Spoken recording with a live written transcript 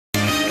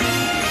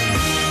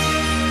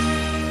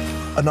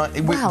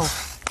Well,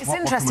 it's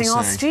interesting.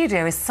 Our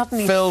studio is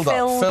suddenly filled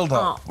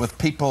up with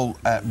people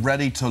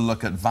ready to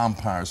look at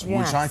vampires,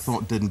 which I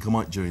thought didn't come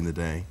out during the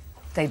day.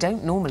 They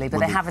don't normally, but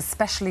they have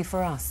especially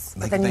for us.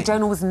 But then you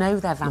don't always know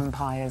they're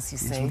vampires, you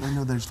see. Well, I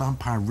know there's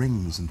vampire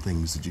rings and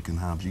things that you can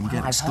have. You can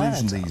get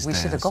exclusion these days. We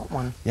should have got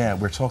one. Yeah,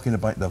 we're talking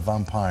about the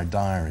Vampire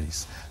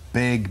Diaries.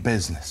 Big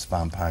business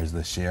vampires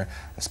this year,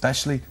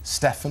 especially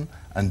Stefan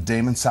and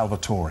Damon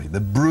Salvatore, the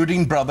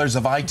brooding brothers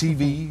of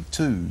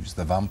ITV2's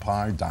The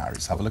Vampire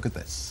Diaries. Have a look at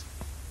this.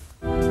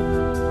 For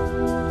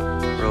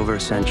over a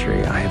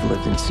century, I have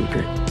lived in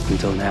secret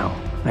until now.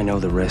 I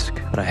know the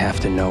risk, but I have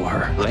to know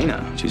her.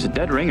 Lena, she's a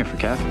dead ringer for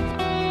Catherine.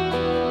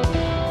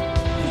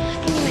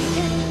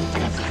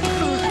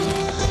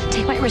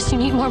 Take my wrist, you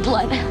need more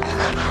blood.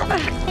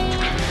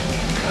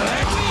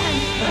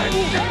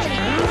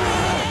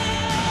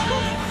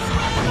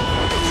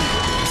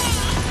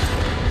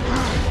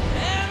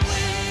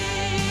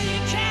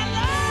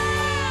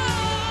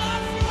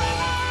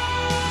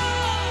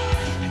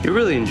 You're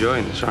really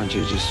enjoying this, aren't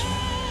you? Just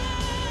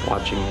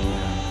watching me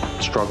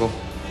struggle?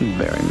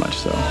 Very much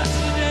so.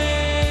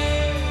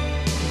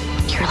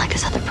 You're like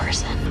this other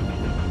person.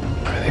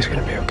 Everything's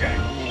gonna be okay.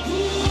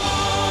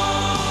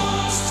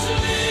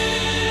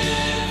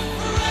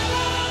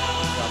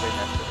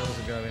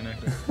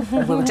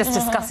 We were just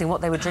discussing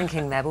what they were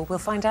drinking there, but we'll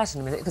find out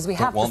in a minute, because we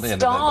have the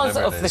stars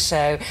of the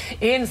show,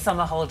 Ian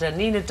Somerhalder,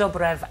 Nina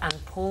Dobrev and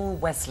Paul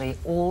Wesley,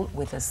 all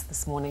with us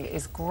this morning. It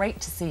is great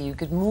to see you.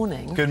 Good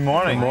morning. Good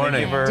morning. Good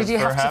morning. Did you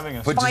have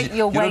having to fight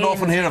your way You don't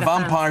often hear a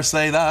vampire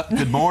say that.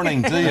 Good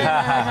morning, do you?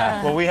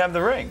 Well, we have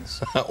the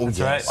rings. Oh,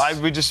 yes.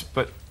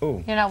 Right.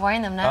 You're not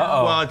wearing them now.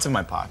 Uh-oh. Well, it's in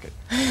my pocket.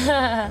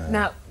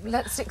 Now,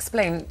 let's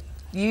explain.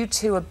 You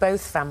two are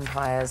both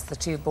vampires, the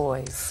two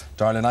boys.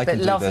 Darling, I can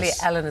do this. But lovely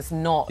Eleanor's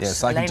not.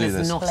 Yes, I can do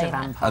this. Not a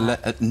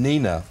vampire.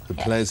 Nina, who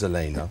plays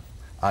Elena,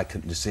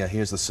 you see,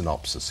 here's the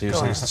synopsis,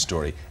 here's the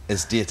story,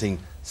 is dating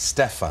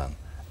Stefan,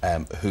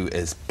 who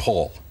is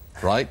Paul,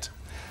 right?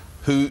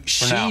 Who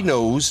she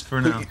knows...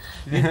 For now.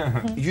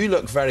 You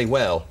look very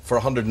well for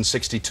a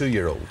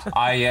 162-year-old.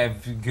 I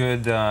have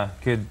good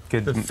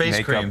face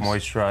makeup, creams.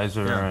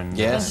 moisturizer, and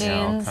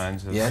all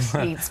kinds of... Yes.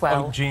 Eats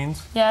well. Oh,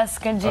 jeans? Yes,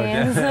 good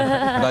jeans.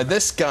 Now,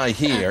 this guy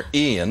here,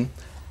 Ian,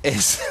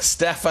 is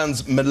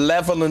Stefan's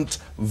malevolent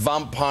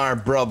vampire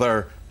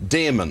brother,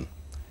 Damon.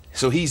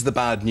 So he's the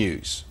bad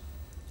news.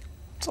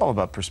 It's all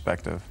about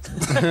perspective.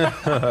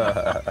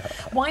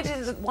 Why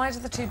did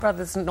the two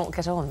brothers not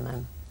get on,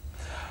 then?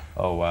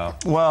 Oh, wow.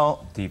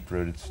 Well,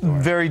 deep-rooted story.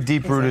 Very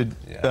deep-rooted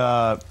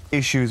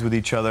issues with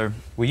each other.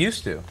 We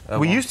used to.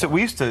 We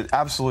used to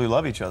absolutely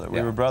love each other.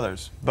 We were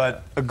brothers.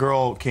 But a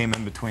girl came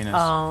in between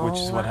us,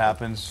 which is what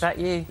happens. Is that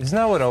you? Isn't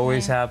that what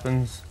always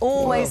happens?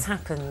 Always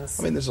happens.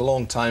 I mean, there's a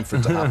long time for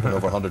it to happen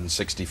over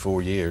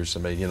 164 years. I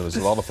mean, you know, there's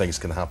a lot of things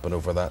can happen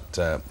over that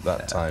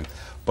time.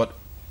 But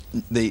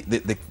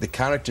the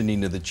character,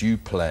 Nina, that you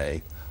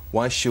play,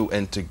 why so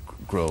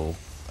integral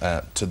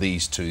to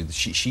these two?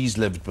 She's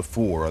lived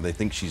before, or they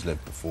think she's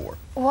lived before.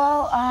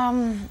 Well,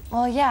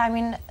 yeah. I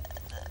mean,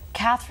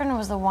 Catherine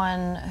was the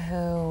one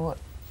who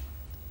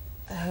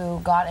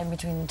got in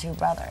between the two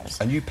brothers.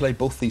 And you play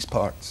both these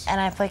parts.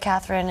 And I play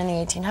Catherine in the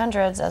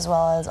 1800s as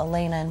well as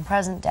Elena in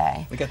present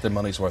day. They get their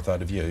money's worth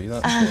out of you.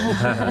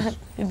 That's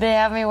good. They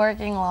have me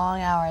working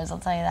long hours, I'll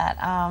tell you that.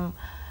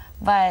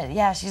 But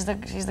yeah, she's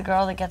the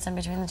girl that gets in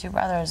between the two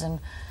brothers and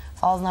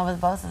falls in love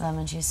with both of them,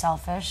 and she's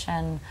selfish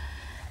and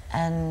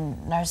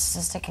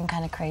narcissistic and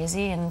kind of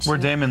crazy. And where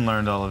Damon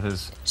learned all of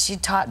his... She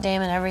taught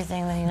Damon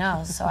everything that he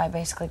knows, so I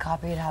basically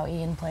copied how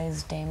Ian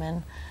plays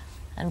Damon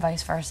and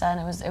vice versa,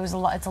 and it's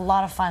a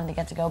lot of fun to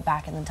get to go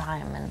back in the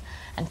time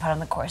and put on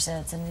the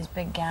corsets and these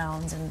big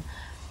gowns and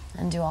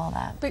do all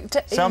that.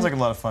 Sounds like a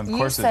lot of fun.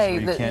 Corsets where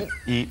you can't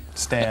eat,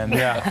 stand.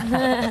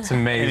 Yeah. It's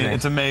amazing.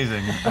 It's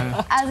amazing.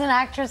 As an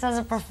actress, as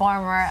a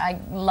performer, I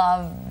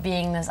love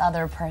being this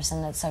other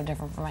person that's so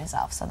different from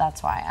myself, so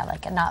that's why I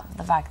like it. Not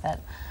the fact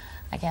that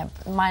I can't,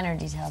 minor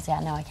details,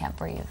 yeah, no, I can't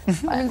breathe,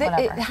 but I mean,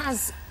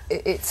 whatever.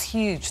 It's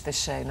huge,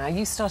 this show now.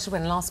 You started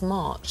when, last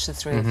March, the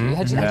three of you?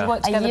 Had you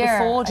worked together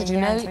before? Did you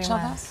know each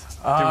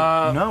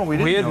other? No, we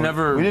didn't. We had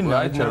never. We didn't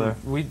know each other.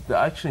 We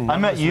actually. I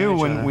met you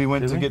when we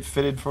went to get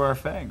fitted for our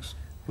fangs.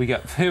 We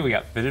got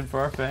fitted for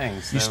our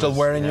fangs. You still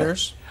wearing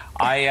yours?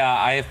 I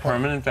have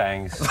permanent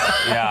fangs.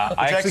 Yeah,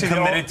 I actually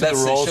committed to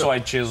the role, so I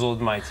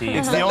chiseled my teeth.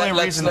 It's the only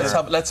reason.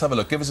 Let's have a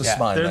look. Give us a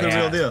smile. They're the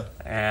real deal.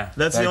 Yeah.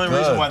 That's the only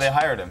reason why they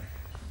hired him.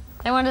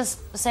 They wanted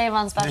to save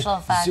on special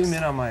effects. Zoom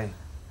in on my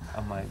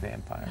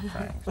vampire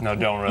fangs. No,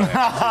 don't really.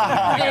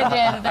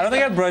 I don't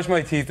think I brushed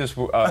my teeth this.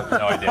 No,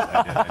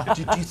 I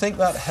did. Do you think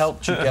that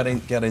helped you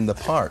getting the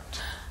part?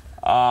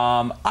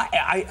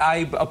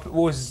 I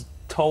was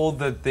told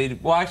that they.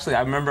 Well, actually,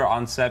 I remember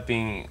on set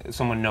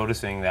someone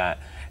noticing that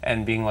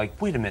and being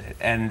like, "Wait a minute,"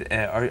 and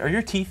are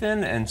your teeth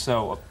in? And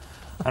so.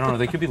 I don't know.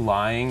 They could be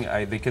lying.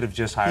 They could have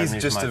just hired me for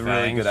my fangs. He's just a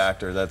really good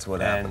actor. That's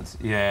what happened.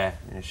 Yeah,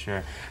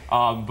 sure.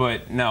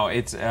 But no,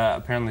 it's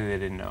apparently they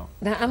didn't know.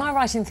 Now, am I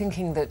right in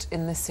thinking that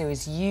in this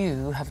series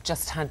you have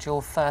just had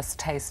your first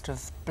taste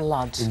of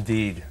blood?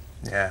 Indeed.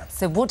 Yeah.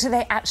 So what do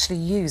they actually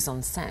use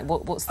on set?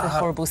 What's the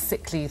horrible,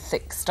 sickly,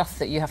 thick stuff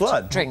that you have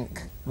to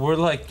drink? We're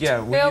like,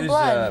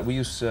 we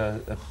use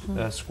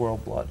squirrel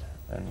blood.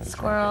 And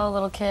Squirrel,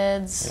 little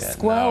kids. Yeah,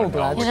 Squirrel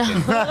blood.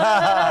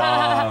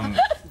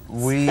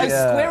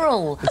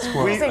 Squirrel.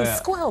 Squirrel.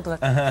 Squirrel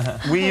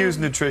blood. We use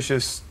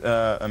nutritious,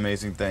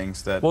 amazing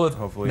things that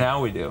hopefully...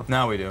 Now we do.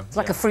 Now we do. It's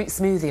like a fruit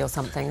smoothie or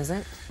something, is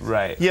it?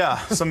 Right. Yeah,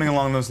 something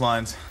along those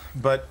lines.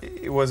 But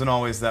it wasn't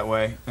always that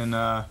way. And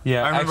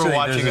yeah, I remember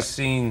watching there's a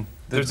scene.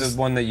 There's the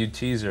one that you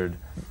teasered.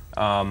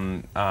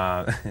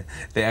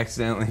 They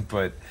accidentally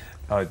put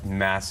a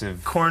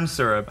massive corn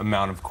syrup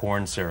amount of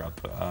corn syrup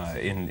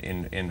in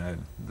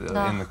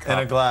the cup. In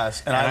a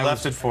glass, and I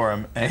left it for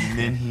him, and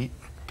then he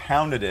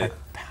pounded it.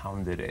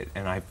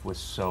 And I was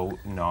so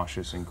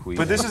nauseous and queasy.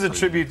 But this is a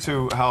tribute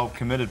to how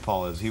committed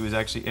Paul is. He was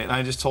actually, and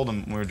I just told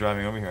him when we were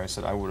driving over here. I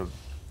said I would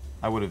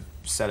have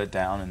set it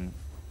down and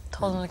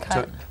told him to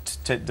cut.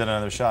 Did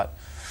another shot.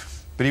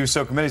 But he was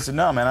so committed. He said,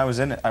 "No, man, I was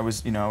in it. I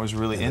was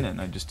really in it.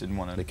 And I just didn't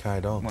want to." They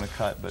carried on. Want to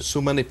cut, but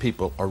so many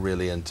people are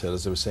really into it.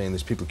 As I was saying,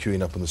 there's people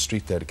queuing up on the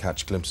street there to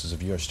catch glimpses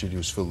of you. Our studio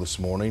was full this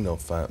morning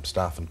of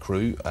staff and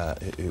crew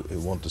who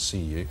want to see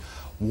you.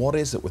 What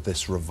is it with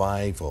this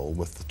revival,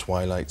 with the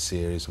Twilight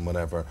series and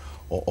whatever,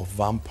 of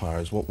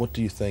vampires? What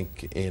do you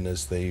think, Ian,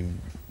 is the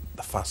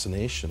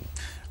fascination?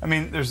 I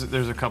mean, there's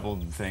a couple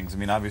of things. I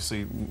mean,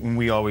 obviously,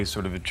 we always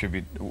sort of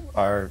attribute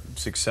our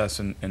success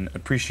and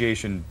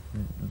appreciation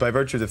by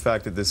virtue of the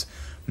fact that this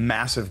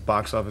massive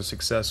box office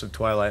success of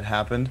Twilight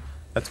happened.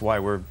 That's why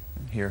we're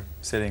here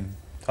sitting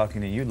talking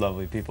to you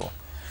lovely people.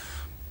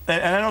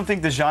 And I don't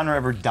think the genre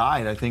ever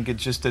died. I think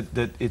it's just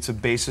that it's a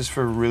basis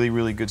for really,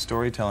 really good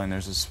storytelling.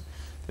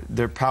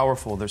 They're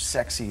powerful, they're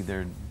sexy,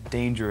 they're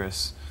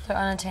dangerous. They're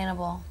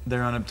unattainable.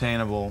 They're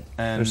unobtainable.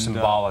 And they're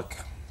symbolic.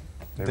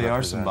 They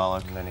are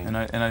symbolic, and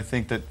I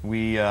think that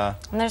we. And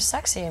they're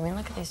sexy. I mean,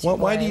 look at these two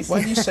why do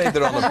you say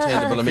they're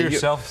unobtainable? I mean,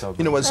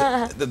 you know, as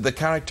the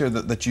character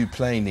that you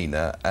play,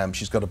 Nina,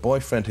 she's got a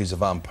boyfriend who's a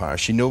vampire.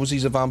 She knows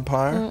he's a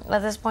vampire.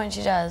 At this point,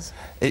 she does.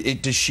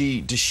 Does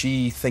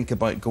she think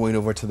about going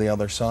over to the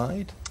other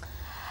side?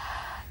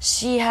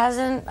 She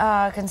hasn't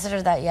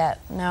considered that yet.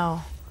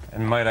 No.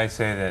 And might I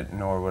say that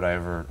nor would I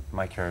ever,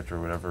 my character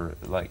would ever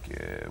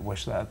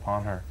wish that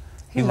upon her.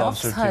 He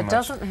loves her too much.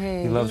 Doesn't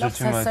he? He loves her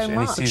too much,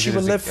 and he sees she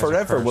will live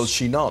forever, will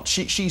she not?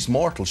 She's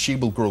mortal. She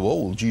will grow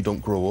old. You don't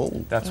grow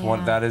old. That's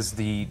that is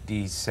the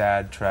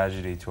sad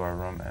tragedy to our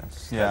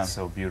romance. Yeah. That's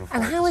so beautiful.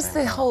 And how is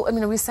the whole? I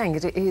mean, we're saying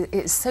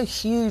it's so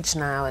huge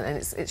now, and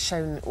it's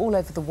shown all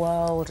over the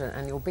world,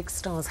 and your big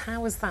stars.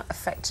 How has that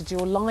affected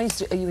your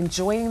lives? Are you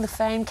enjoying the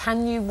fame?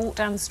 Can you walk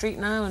down the street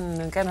now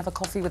and go and have a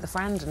coffee with a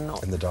friend and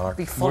not in the dark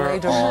be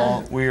followed?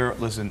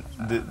 Listen,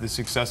 the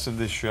success of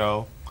this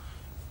show,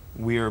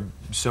 we are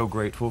so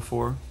grateful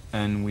for,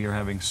 and we are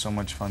having so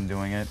much fun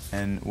doing it,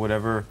 and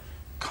whatever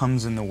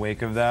comes in the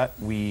wake of that,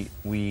 we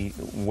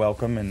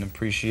welcome and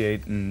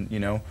appreciate, and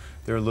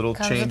there are little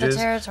changes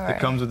that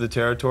comes with the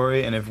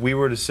territory, and if we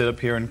were to sit up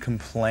here and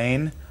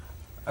complain,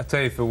 I'll tell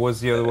you, if it was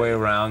the other way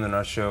around and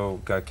our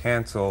show got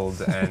canceled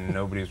and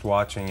nobody's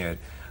watching it,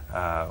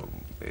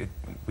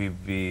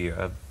 we'd be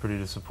pretty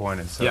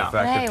disappointed. So the fact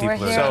that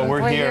people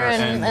we're here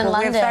in London.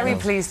 We're very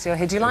pleased you're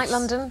here. Do you like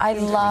London? I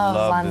love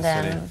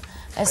London.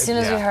 As soon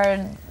as we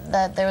heard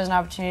that there was an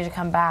opportunity to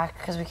come back,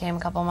 because we came a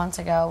couple months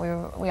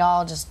ago, we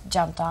all just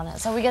jumped on it.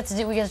 So we get to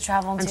travel and see the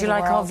world. And do you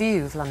like our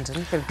view of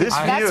London? This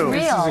view.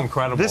 This is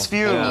incredible. This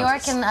view. In New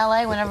York and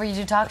LA, whenever you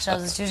do talk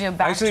shows, it's usually a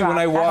backdrop. Actually, when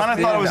I walked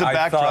in, I thought it was a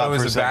backdrop. I thought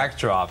it was a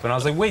backdrop, and I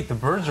was like, wait, the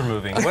birds are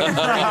moving. What is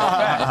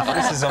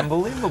this is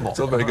unbelievable. It's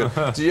all very good.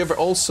 Do you ever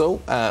also?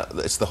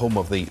 It's the home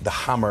of the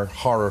Hammer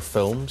horror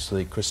films,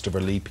 the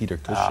Christopher Lee, Peter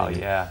Cushing. Oh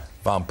yeah.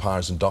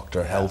 Vampires and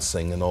Dr.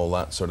 Helsing and all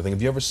that sort of thing.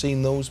 Have you ever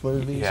seen those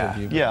movies?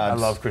 Yeah, I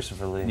love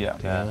Christopher Lee.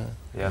 Yeah,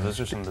 those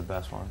are some of the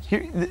best ones.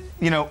 Here,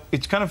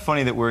 it's kind of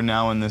funny that we're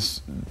now in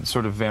this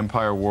sort of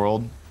vampire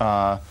world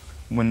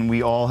when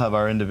we all have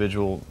our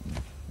individual,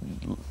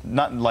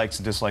 not likes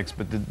and dislikes,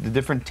 but the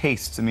different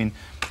tastes. I mean,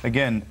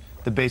 again,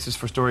 the basis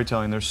for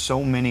storytelling, there's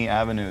so many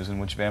avenues in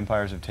which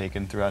vampires have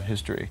taken throughout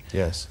history.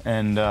 Yes.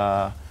 And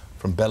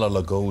from Bela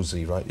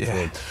Lugosi, right?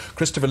 Yeah.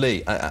 Christopher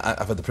Lee,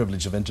 I've had the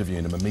privilege of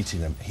interviewing him and meeting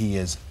him. He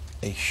is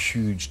a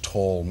huge,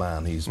 tall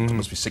man. He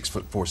must be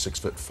 6'4",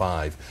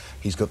 6'5".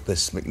 He's got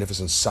this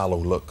magnificent sallow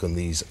look and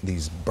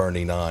these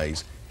burning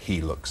eyes.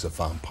 He looks a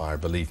vampire,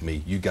 believe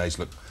me. You guys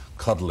look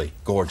cuddly,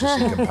 gorgeous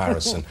in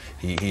comparison.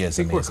 He is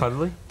amazing. We're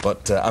cuddly?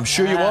 But I'm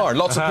sure you are.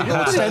 Lots of people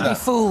would say that. Don't be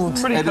fooled.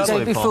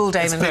 Don't be fooled,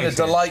 Damon. It's been a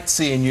delight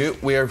seeing you.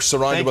 We're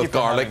surrounded with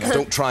garlic.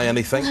 Don't try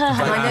anything.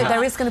 I know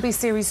there is going to be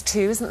series 2,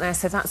 isn't there?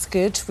 So that's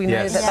good. We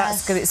know that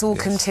that's good. It's all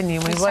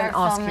continuing. We won't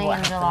ask you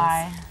what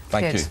happens.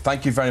 Thank you.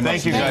 Thank you very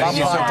much. Thank you,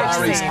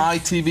 guys.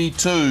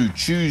 ITV2,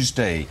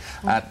 Tuesday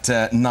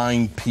at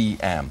 9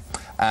 p.m.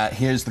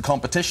 Here's the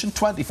competition,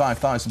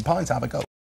 £25,000. Have a go.